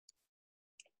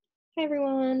Hi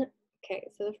everyone. Okay,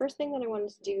 so the first thing that I wanted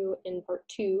to do in part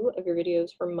 2 of your videos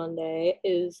for Monday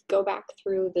is go back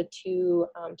through the two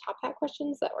top hat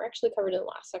questions that were actually covered in the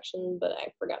last section, but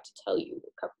I forgot to tell you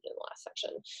were covered in the last section.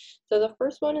 So the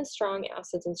first one is strong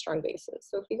acids and strong bases.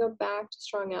 So if we go back to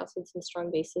strong acids and strong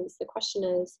bases, the question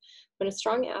is, when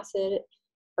strong acids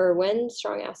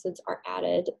are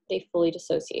added, they fully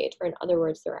dissociate, or in other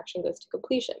words, their reaction goes to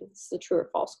completion. This is a true or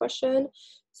false question.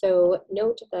 So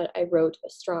note that I wrote a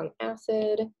strong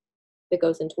acid that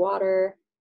goes into water.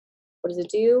 What does it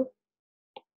do?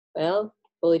 Well,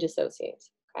 fully dissociates,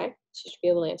 okay? So you should be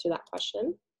able to answer that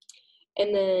question.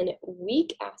 And then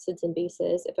weak acids and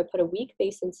bases, if I put a weak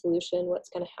base in solution, what's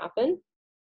gonna happen?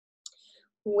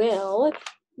 Well,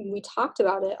 we talked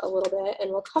about it a little bit and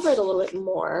we'll cover it a little bit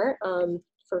more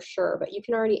for sure, but you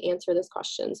can already answer this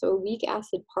question. So a weak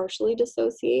acid partially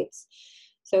dissociates.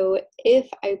 So if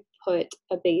I put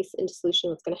a base into solution,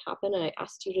 what's going to happen? And I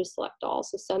asked you to select all.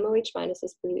 So some OH minus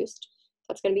is produced.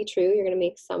 That's going to be true. You're going to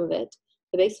make some of it.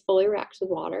 The base fully reacts with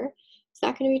water. Is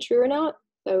that going to be true or not?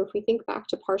 So if we think back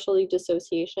to partially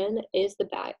dissociation, is the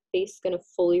base going to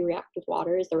fully react with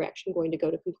water? Is the reaction going to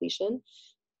go to completion?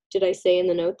 Did I say in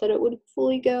the note that it would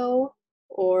fully go,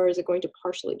 or is it going to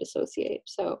partially dissociate?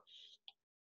 So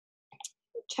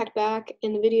check back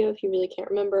in the video if you really can't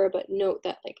remember, but note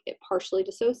that like it partially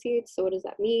dissociates. So what does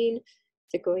that mean?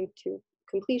 Is it going to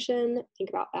completion? Think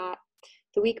about that.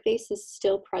 The weak base is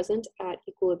still present at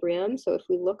equilibrium. So if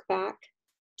we look back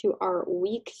to our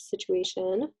weak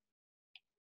situation,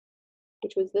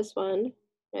 which was this one,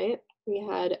 right? We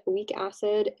had a weak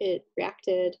acid, it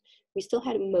reacted. We still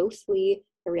had mostly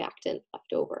a reactant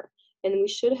left over. And we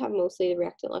should have mostly a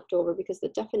reactant left over because the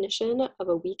definition of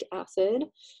a weak acid,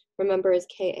 remember, is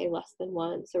Ka less than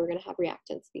 1. So we're going to have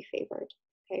reactants be favored.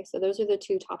 Okay, so those are the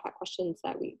two top hat questions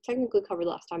that we technically covered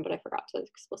last time, but I forgot to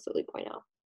explicitly point out.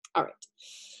 All right,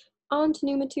 on to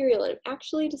new material. And I've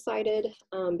actually decided,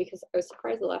 because I was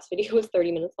surprised the last video was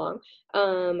 30 minutes long,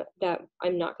 that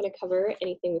I'm not going to cover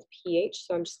anything with pH,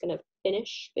 so I'm just going to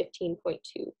finish 15.2,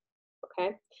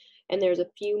 okay? And there's a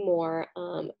few more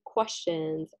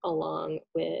questions along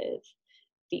with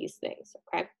these things,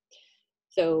 okay?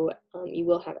 So you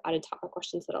will have added topic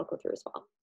questions that I'll go through as well.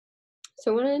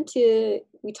 So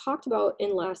we talked about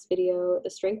in last video the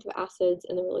strength of acids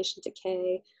and the relation to Ka.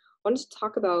 I wanted to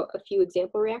talk about a few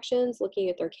example reactions, looking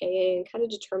at their Ka and kind of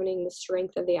determining the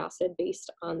strength of the acid based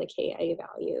on the Ka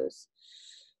values.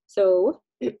 So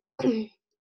I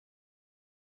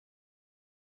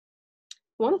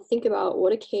want to think about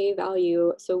what a Ka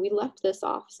value, so we left this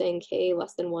off saying Ka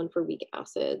less than 1 for weak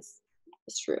acids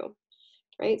is true,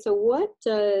 right? So what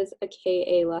does a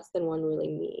Ka less than 1 really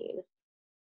mean?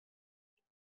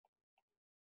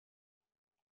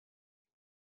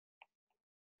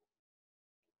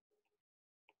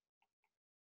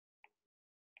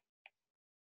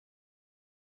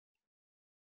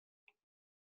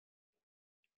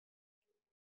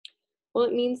 Well,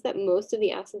 it means that most of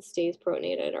the acid stays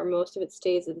protonated, or most of it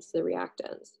stays as the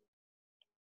reactants.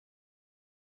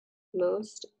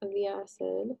 Most of the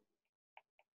acid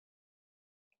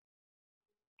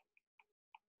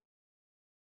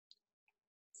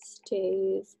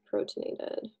stays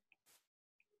protonated.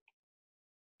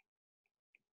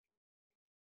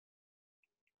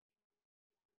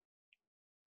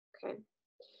 Okay.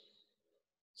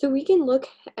 So we can look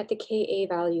at the Ka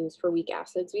values for weak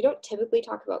acids. We don't typically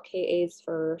talk about Kas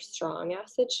for strong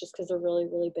acids just because they're really,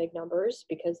 really big numbers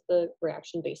because the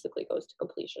reaction basically goes to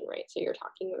completion, right? So you're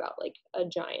talking about like a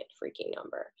giant freaking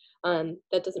number.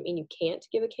 That doesn't mean you can't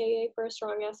give a Ka for a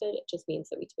strong acid. It just means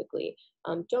that we typically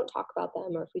don't talk about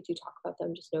them, or if we do talk about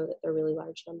them, just know that they're really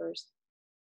large numbers.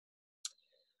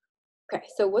 Okay,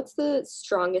 so what's the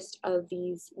strongest of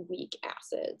these weak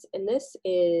acids? And this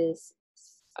is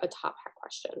a top hat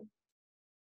question.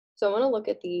 So I want to look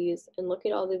at these and look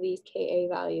at all of these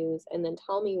Ka values and then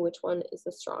tell me which one is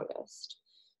the strongest.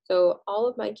 So all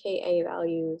of my Ka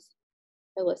values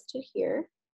are listed here.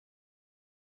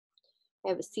 I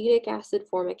have acetic acid,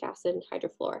 formic acid, and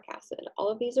hydrofluoric acid. All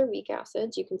of these are weak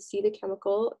acids. You can see the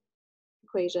chemical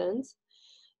equations.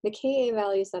 The Ka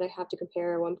values that I have to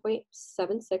compare are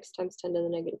 1.76 times 10 to the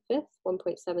negative 5th,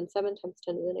 1.77 times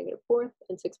 10 to the negative 4th,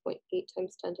 and 6.8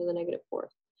 times 10 to the negative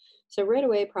 4th. So right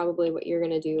away, probably what you're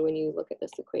going to do when you look at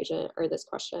this equation or this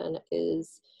question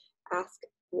is ask,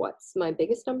 what's my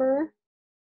biggest number?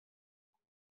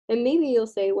 And maybe you'll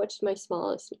say, what's my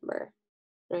smallest number,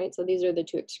 right? So these are the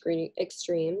two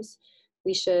extremes.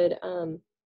 We should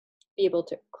be able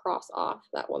to cross off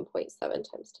that 1.7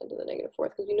 times 10 to the negative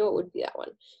 4th because we know it would be that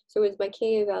one. So is my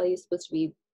Ka value supposed to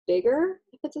be bigger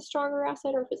if it's a stronger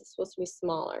acid, or if it's supposed to be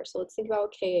smaller. So let's think about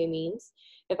what Ka means.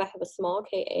 If I have a small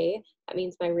Ka, that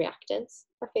means my reactants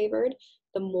are favored.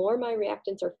 The more my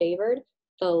reactants are favored,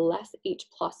 the less H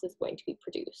plus is going to be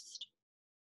produced.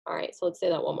 All right, so let's say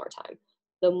that one more time.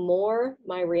 The more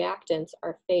my reactants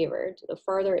are favored, the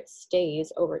farther it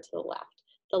stays over to the left,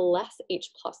 the less H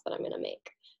plus that I'm going to make.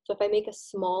 So if I make a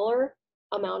smaller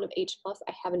amount of H plus,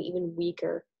 I have an even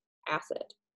weaker acid.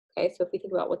 Okay, so if we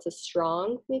think about what's a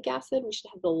strong weak acid, we should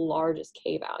have the largest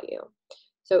K value.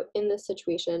 So in this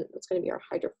situation, it's going to be our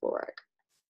hydrofluoric.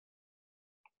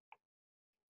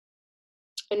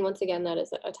 And once again, that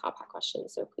is a top hat question,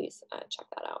 so please check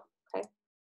that out, okay?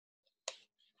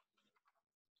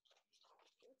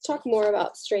 Let's talk more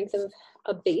about strength of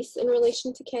a base in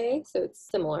relation to K, so it's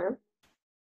similar.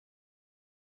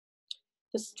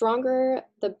 The stronger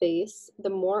the base, the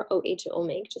more OH it will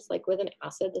make, just like with an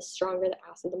acid. The stronger the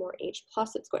acid, the more H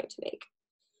plus it's going to make.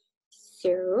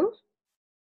 So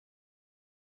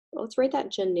let's write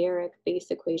that generic base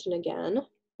equation again.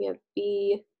 We have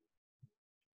B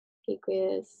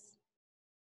aqueous,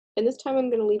 and this time I'm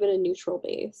going to leave it a neutral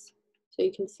base, so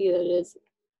you can see that it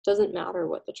doesn't matter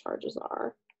what the charges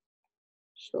are.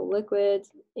 So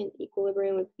liquids in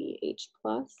equilibrium with BH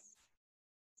plus,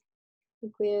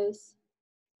 aqueous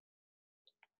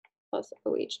plus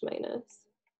OH minus,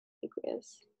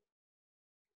 aqueous.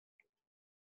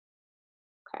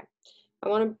 Okay, I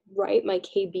want to write my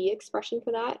KB expression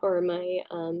for that, or my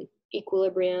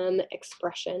equilibrium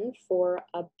expression for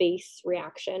a base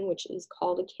reaction, which is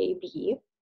called a KB.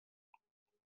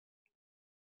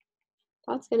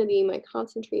 That's going to be my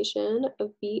concentration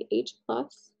of BH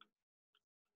plus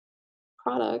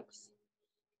products,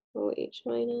 OH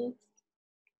minus,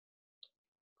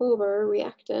 over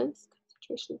reactants,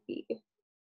 concentration B.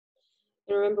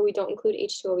 And remember, we don't include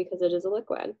H2O because it is a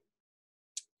liquid.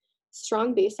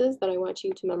 Strong bases that I want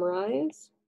you to memorize,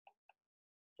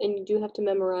 and you do have to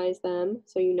memorize them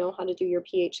so you know how to do your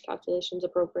pH calculations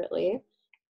appropriately.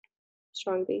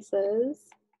 Strong bases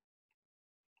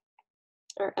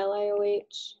are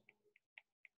LiOH,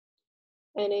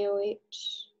 NaOH,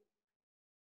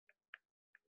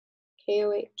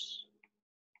 KOH,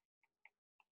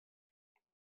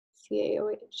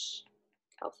 CaOH,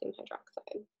 calcium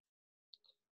hydroxide.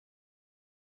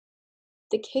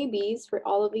 The KBs for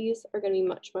all of these are going to be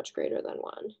much, much greater than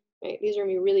 1. Right? These are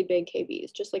going to be really big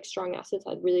KBs, just like strong acids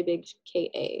had really big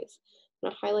KAs. I'm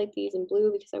going to highlight these in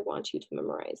blue because I want you to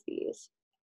memorize these.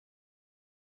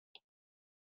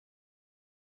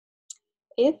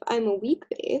 If I'm a weak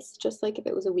base, just like if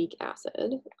it was a weak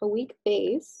acid, a weak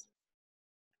base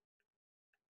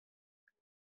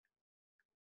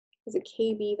is a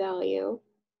KB value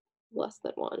less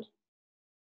than 1.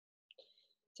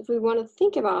 So if we want to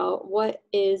think about what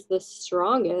is the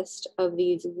strongest of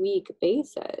these weak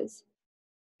bases,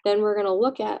 then we're going to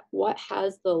look at what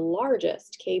has the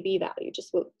largest KB value,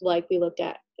 just like we looked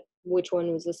at which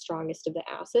one was the strongest of the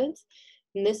acids.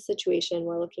 In this situation,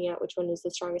 we're looking at which one is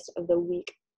the strongest of the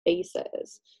weak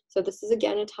bases. So this is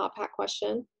again a top hat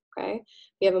question, okay?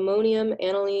 We have ammonium,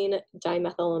 aniline,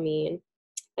 dimethylamine,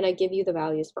 and I give you the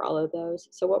values for all of those.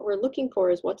 So what we're looking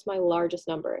for is what's my largest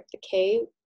number. The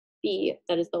KB,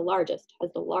 that is the largest,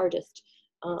 has the largest,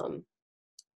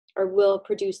 or will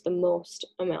produce the most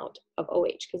amount of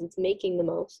OH because it's making the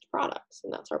most products,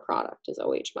 and that's our product is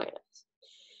OH minus.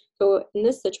 So in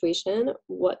this situation,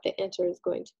 what the answer is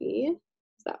going to be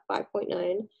is that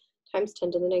 5.9 times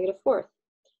 10 to the negative 4th.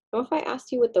 Now if I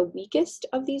asked you what the weakest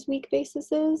of these weak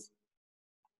bases is,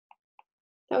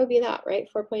 that would be that, right?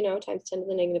 4.0 times 10 to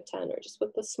the negative 10, or just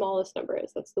what the smallest number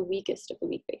is. That's the weakest of the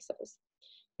weak bases.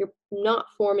 You're not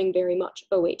forming very much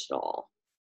OH at all.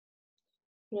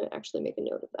 I'm going to actually make a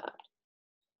note of that.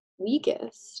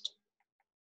 Weakest,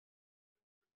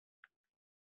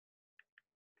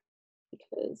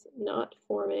 because not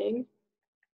forming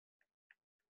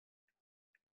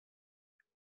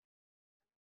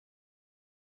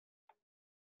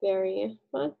very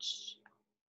much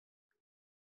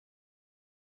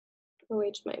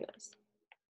OH minus.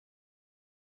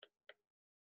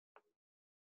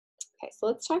 Okay, so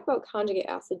let's talk about conjugate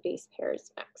acid-base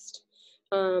pairs next.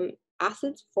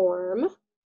 Acids form,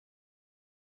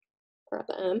 or at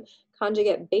the M,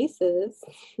 conjugate bases,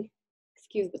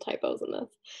 excuse the typos in this,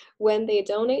 when they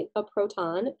donate a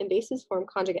proton, and bases form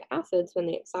conjugate acids when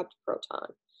they accept a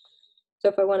proton. So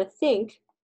if I want to think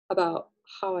about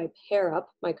how I pair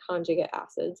up my conjugate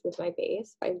acids with my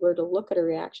base, if I were to look at a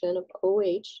reaction of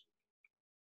OH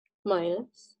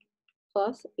minus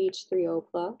plus H3O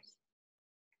plus,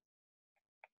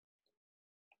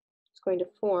 it's going to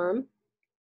form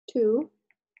 2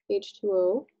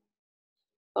 H2O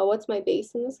Well, what's my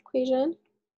base in this equation?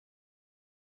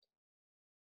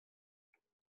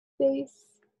 Base.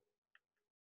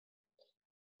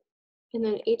 And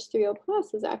then H3O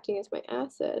plus is acting as my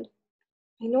acid.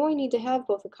 I know I need to have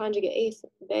both a conjugate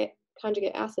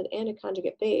acid and a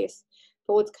conjugate base,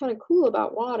 but what's kind of cool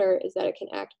about water is that it can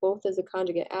act both as a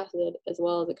conjugate acid as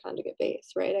well as a conjugate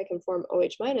base, right? I can form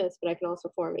OH minus, but I can also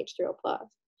form H3O plus. So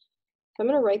I'm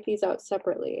going to write these out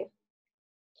separately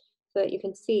so that you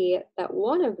can see that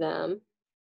one of them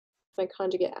is my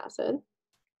conjugate acid.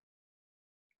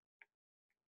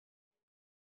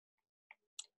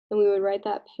 And we would write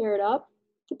that paired up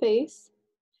with the base.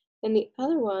 And the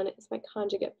other one is my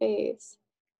conjugate base.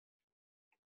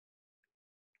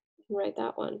 And write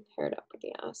that one paired up with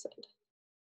the acid.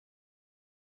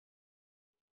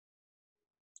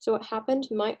 So what happened?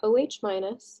 My OH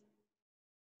minus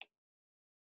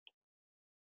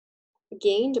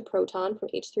gained a proton from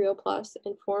H3O plus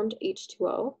and formed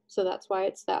H2O. So that's why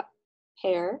it's that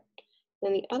pair.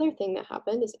 Then the other thing that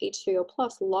happened is H3O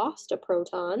plus lost a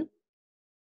proton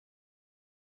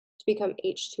to become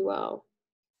H2O.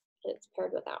 And it's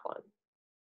paired with that one.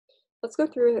 Let's go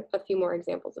through a few more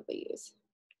examples of these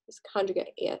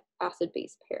conjugate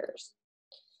acid-base pairs.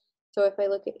 So if I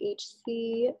look at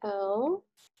HCl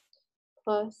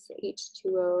plus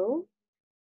H2O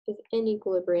is in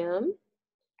equilibrium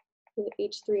with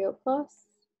H3O plus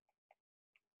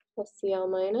Cl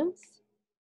minus.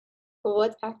 Well,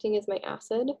 what's acting as my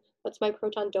acid? What's my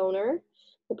proton donor?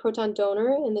 The proton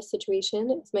donor in this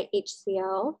situation is my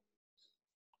HCl.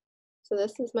 So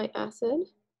this is my acid.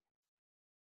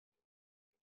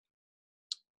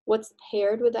 What's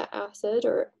paired with that acid,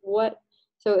 or what?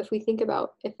 So if we think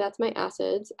about, if that's my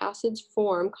acids, acids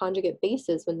form conjugate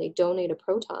bases when they donate a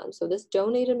proton. So this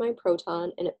donated my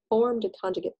proton and it formed a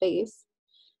conjugate base.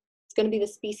 It's going to be the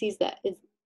species that is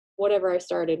whatever I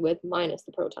started with minus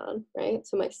the proton, right?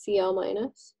 So my Cl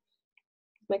minus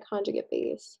is my conjugate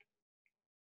base.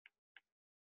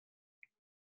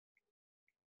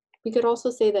 We could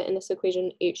also say that in this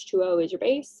equation, H2O is your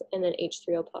base, and then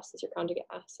H3O plus is your conjugate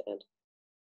acid.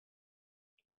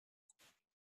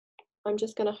 I'm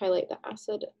just going to highlight the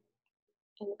acid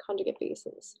and the conjugate base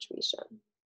in this situation.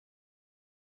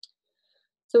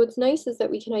 So what's nice is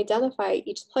that we can identify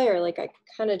each player, like I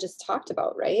kind of just talked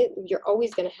about, right? You're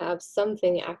always going to have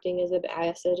something acting as an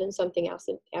acid and something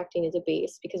acting as a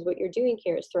base, because what you're doing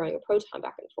here is throwing a proton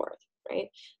back and forth, right?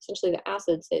 Essentially the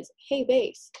acid says, hey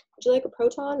base, would you like a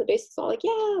proton? The base is all like,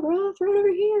 yeah, bro, throw it over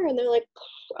here. And they're like,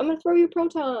 I'm going to throw you a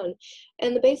proton.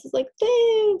 And the base is like,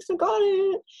 thanks, I got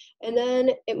it. And then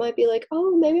it might be like,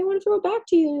 oh, maybe I want to throw it back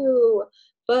to you.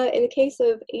 But in the case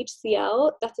of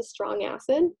HCl, that's a strong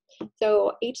acid.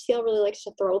 So HCl really likes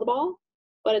to throw the ball,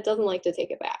 but it doesn't like to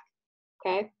take it back,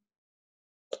 okay?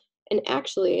 And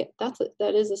actually,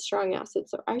 that is a strong acid,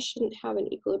 so I shouldn't have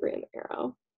an equilibrium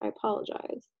arrow. I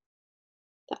apologize.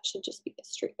 That should just be a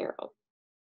straight arrow.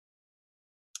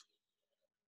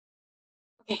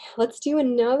 Okay, let's do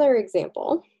another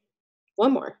example.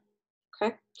 One more,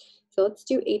 okay? So let's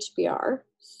do HBr,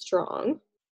 strong.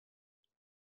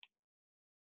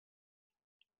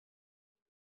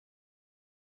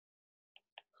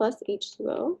 Plus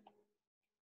H2O.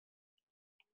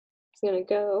 It's going to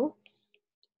go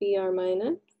to Br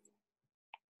minus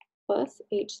plus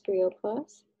H3O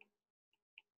plus.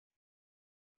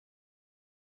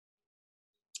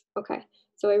 Okay,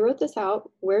 so I wrote this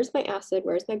out. Where's my acid?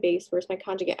 Where's my base? Where's my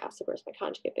conjugate acid? Where's my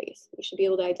conjugate base? You should be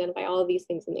able to identify all of these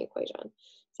things in the equation.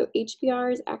 So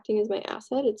HBr is acting as my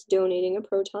acid. It's donating a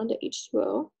proton to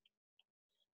H2O.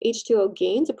 H2O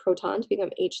gains a proton to become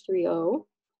H3O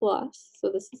plus.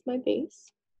 So this is my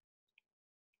base.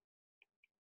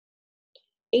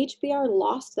 HBr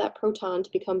lost that proton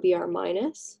to become Br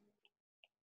minus.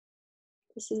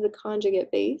 This is the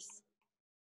conjugate base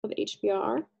of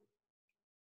HBr.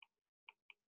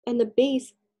 And the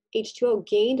base, H2O,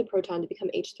 gained a proton to become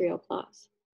H3O plus.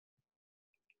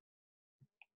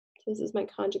 So this is my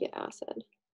conjugate acid.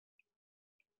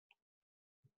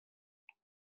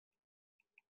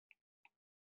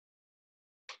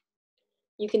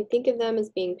 You can think of them as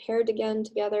being paired again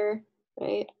together,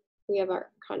 right? We have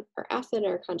our acid and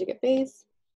our conjugate base,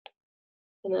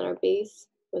 and then our base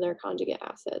with our conjugate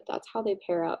acid. That's how they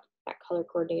pair up, that color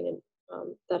coordinated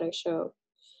that I showed.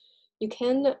 You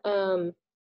can,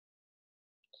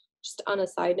 just on a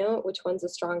side note, which one's a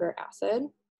stronger acid?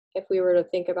 If we were to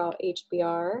think about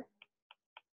HBr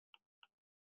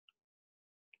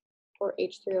or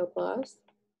H3O plus,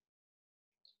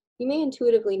 you may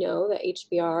intuitively know that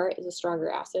HBr is a stronger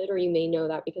acid, or you may know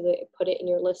that because I put it in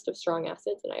your list of strong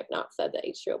acids, and I have not said that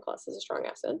H3O plus is a strong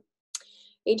acid.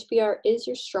 HBr is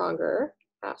your stronger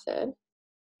acid.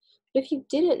 But if you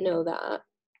didn't know that,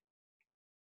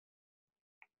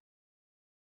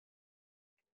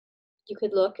 you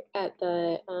could look at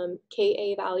the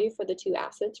Ka value for the two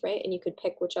acids, right? And you could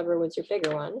pick whichever was your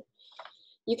bigger one.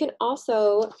 You can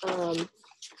also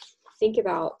think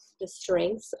about the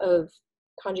strengths of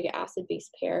conjugate acid-base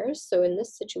pairs. So in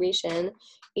this situation,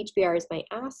 HBr is my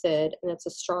acid, and that's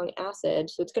a strong acid,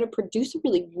 so it's going to produce a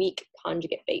really weak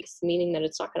conjugate base, meaning that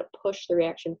it's not going to push the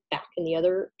reaction back in the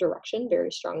other direction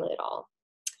very strongly at all.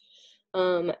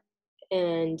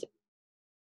 And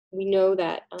we know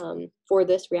that for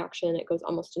this reaction, it goes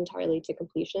almost entirely to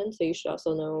completion, so you should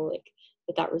also know like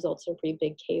that results in a pretty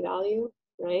big K value,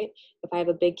 right? If I have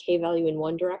a big K value in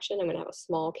one direction, I'm going to have a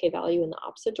small K value in the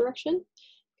opposite direction.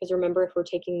 Because remember, if we're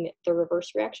taking the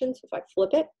reverse reaction, so if I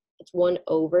flip it, it's 1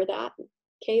 over that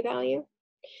K value.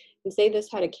 And say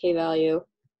this had a K value,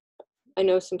 I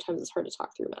know sometimes it's hard to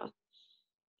talk through math,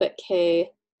 but K,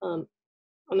 I'm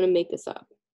going to make this up.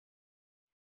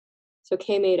 So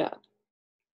K made up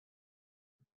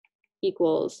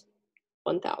equals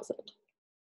 1,000,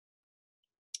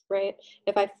 right?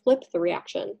 If I flip the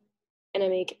reaction and I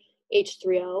make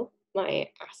H3O my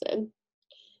acid,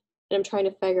 and I'm trying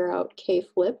to figure out K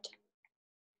flipped,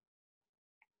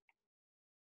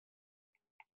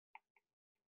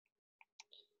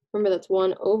 remember that's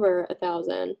 1 over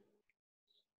 1,000,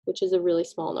 which is a really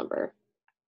small number.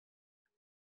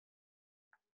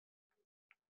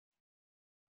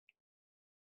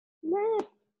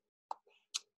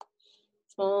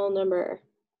 Small number.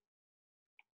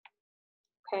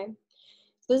 Okay,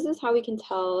 so this is how we can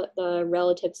tell the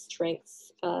relative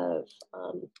strengths of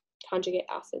conjugate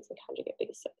acids and conjugate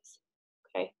bases.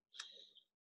 Okay,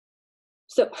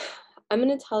 so I'm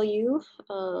going to tell you,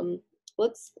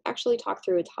 let's actually talk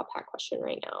through a top hat question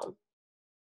right now.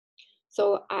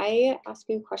 So I ask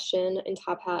you a question in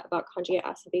top hat about conjugate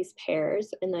acid-base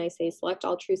pairs, and I say select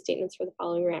all true statements for the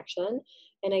following reaction,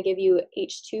 and I give you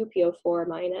H2PO4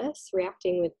 minus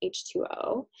reacting with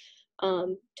H2O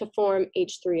to form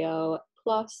H3O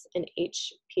plus and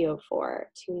HPO4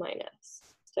 2 minus.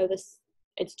 So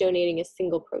it's donating a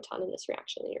single proton in this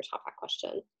reaction in your top hat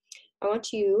question. I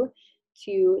want you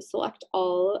to select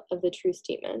all of the true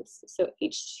statements. So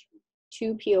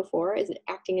H2PO4, is it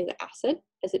acting as an acid?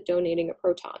 Is it donating a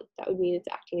proton? That would mean it's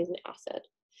acting as an acid.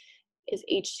 Is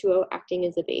H2O acting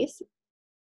as a base?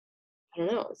 I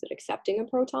don't know. Is it accepting a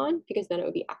proton? Because then it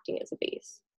would be acting as a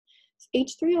base. Is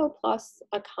H3O plus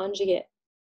a conjugate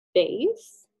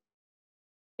base?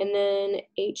 And then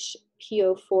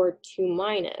HPO4 2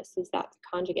 minus, is that the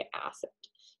conjugate acid?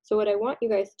 So what I want you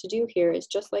guys to do here is,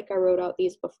 just like I wrote out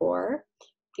these before,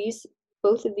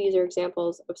 both of these are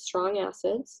examples of strong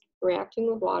acids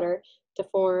reacting with water to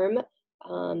form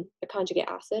a conjugate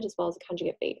acid as well as a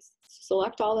conjugate base. So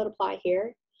select all that apply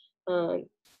here.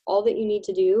 All that you need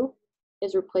to do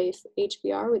is replace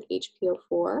HBr with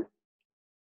HPO4,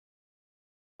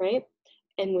 right?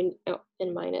 And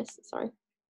minus, sorry.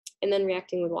 And then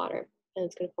reacting with water, and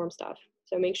it's going to form stuff.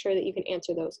 So make sure that you can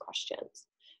answer those questions.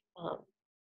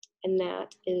 And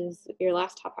that is your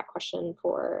last top hat question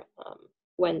for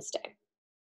Wednesday.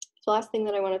 So last thing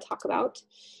that I want to talk about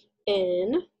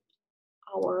in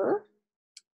our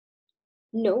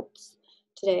notes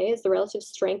today is the relative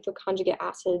strength of conjugate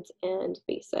acids and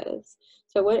bases.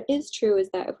 So what is true is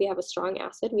that if we have a strong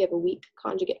acid, we have a weak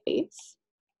conjugate base.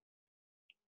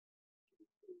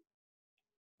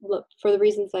 Look, for the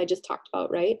reasons I just talked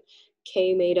about, right?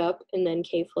 K made up and then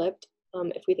K flipped,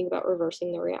 if we think about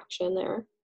reversing the reaction there.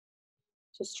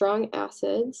 So strong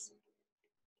acids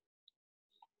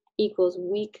equals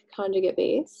weak conjugate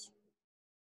base.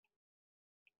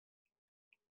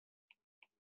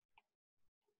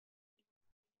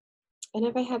 And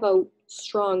if I have a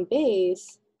strong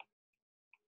base,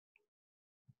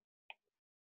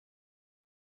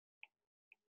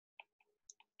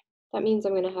 that means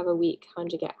I'm going to have a weak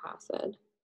conjugate acid.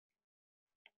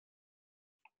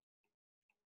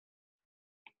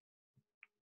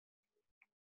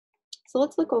 So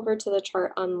let's look over to the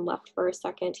chart on the left for a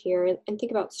second here and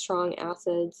think about strong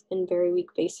acids and very weak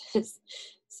bases.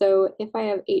 So if I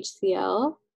have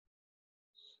HCl,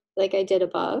 like I did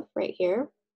above, right here,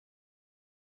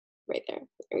 right there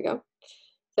we go.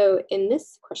 So in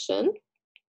this question,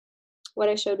 what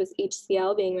I showed was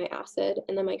HCl being my acid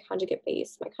and then my conjugate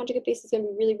base. My conjugate base is going to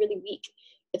be really, really weak.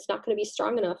 It's not going to be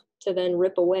strong enough to then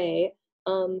rip away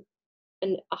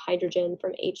a hydrogen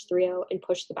from H3O and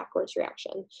push the backwards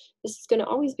reaction. This is going to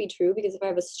always be true because if I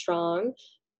have a strong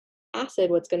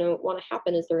acid, what's going to want to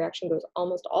happen is the reaction goes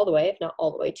almost all the way, if not all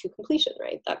the way, to completion,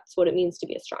 right? That's what it means to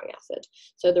be a strong acid.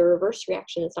 So the reverse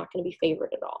reaction is not going to be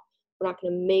favored at all. we're not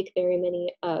going to make very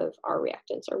many of our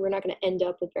reactants, or we're not going to end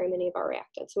up with very many of our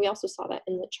reactants. And we also saw that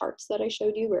in the charts that I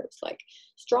showed you, where it's like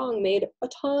strong made a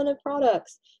ton of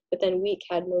products, but then weak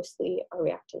had mostly our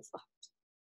reactants left.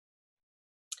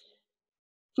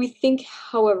 If we think,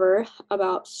 however,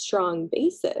 about strong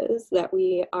bases that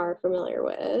we are familiar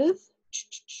with,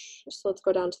 so let's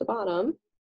go down to the bottom.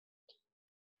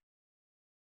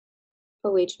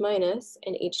 OH minus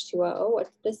and H2O.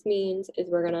 What this means is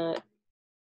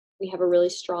we have a really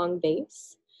strong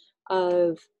base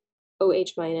of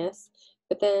OH minus,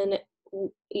 but then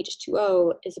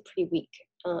H2O is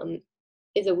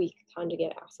a weak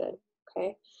conjugate acid,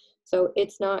 okay? So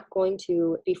it's not going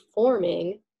to be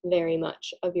forming very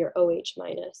much of your OH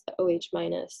minus. The OH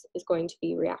minus is going to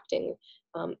be reacting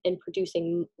and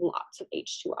producing lots of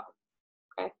H2O,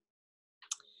 okay?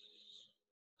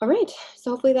 All right,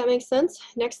 so hopefully that makes sense.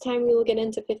 Next time we will get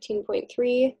into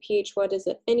 15.3, pH, what is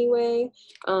it anyway?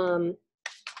 So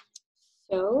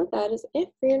that is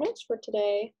it for your notes for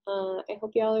today. I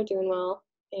hope y'all are doing well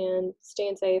and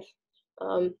staying safe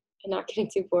and not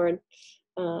getting too bored.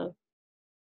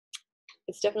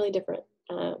 It's definitely different.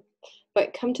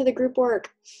 But come to the group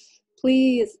work,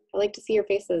 please. I like to see your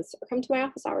faces. Or come to my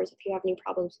office hours if you have any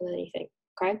problems with anything,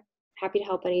 okay? Happy to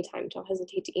help anytime. Don't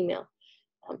hesitate to email.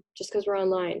 Just because we're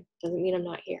online doesn't mean I'm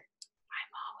not here.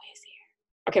 I'm always here.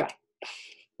 Okay, bye.